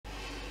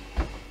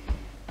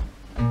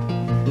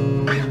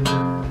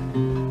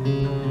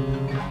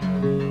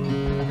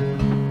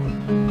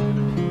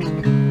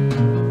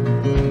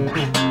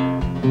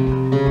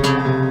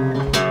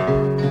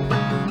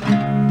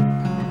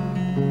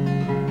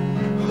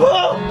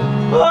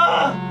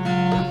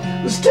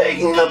was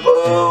taking a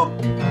poop.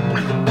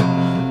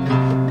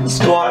 A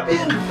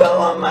scorpion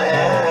fell on my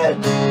head.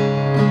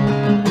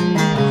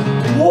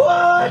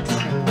 What?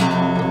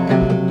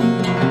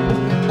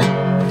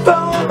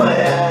 Fell on my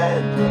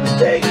head. Was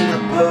taking a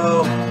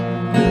poop.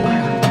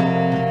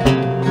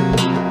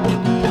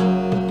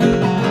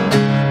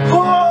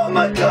 Oh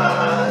my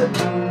God.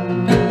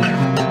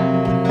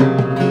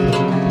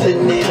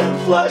 Didn't even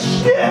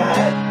flush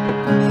yet.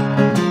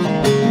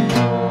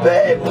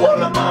 Babe,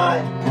 what am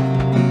I?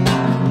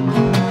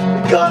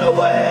 Got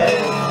away.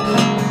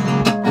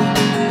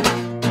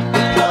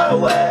 Got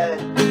away.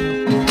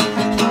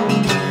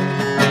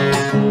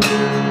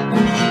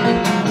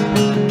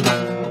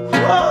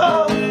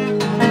 Whoa.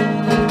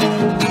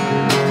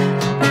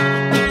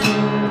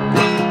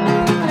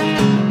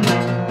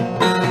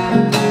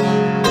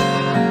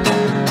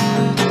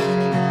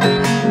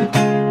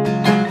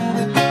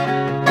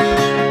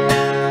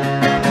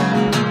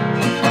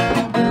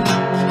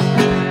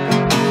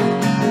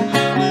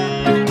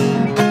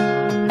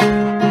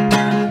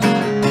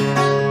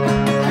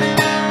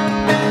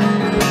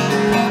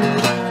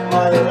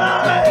 My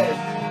life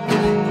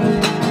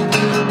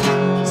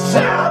is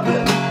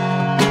happening.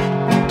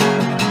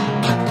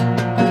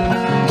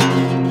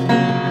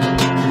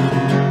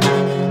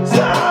 It's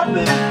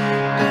happening to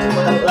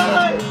my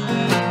life.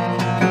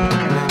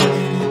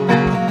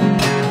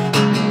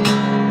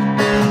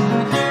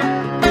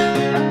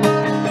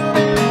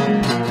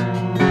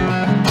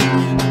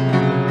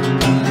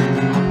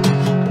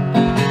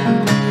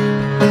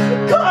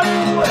 Got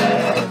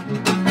away.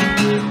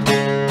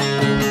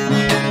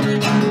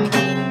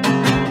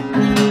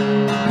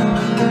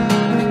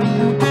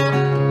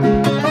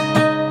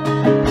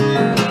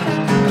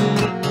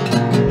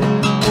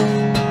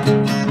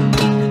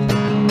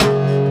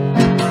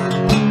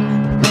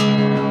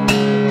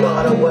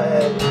 Got away.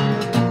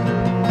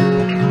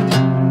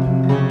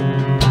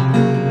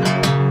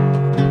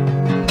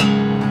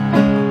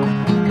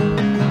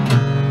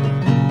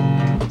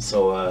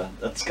 So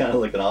that's kind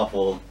of like an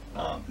awful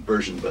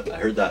version, but I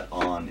heard that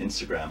on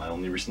Instagram. I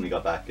only recently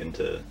got back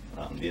into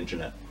the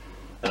internet,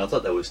 and I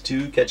thought that was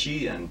too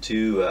catchy and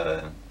too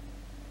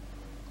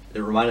it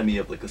reminded me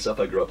of like the stuff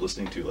I grew up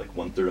listening to, like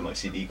 1/3 of my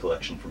CD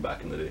collection from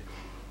back in the day.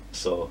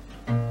 So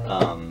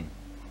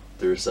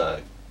there's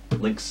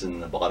links in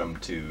the bottom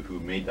to who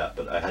made that,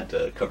 but I had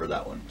to cover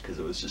that one because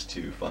it was just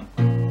too fun.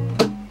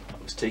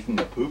 I was taking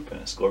a poop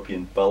and a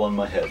scorpion fell on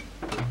my head.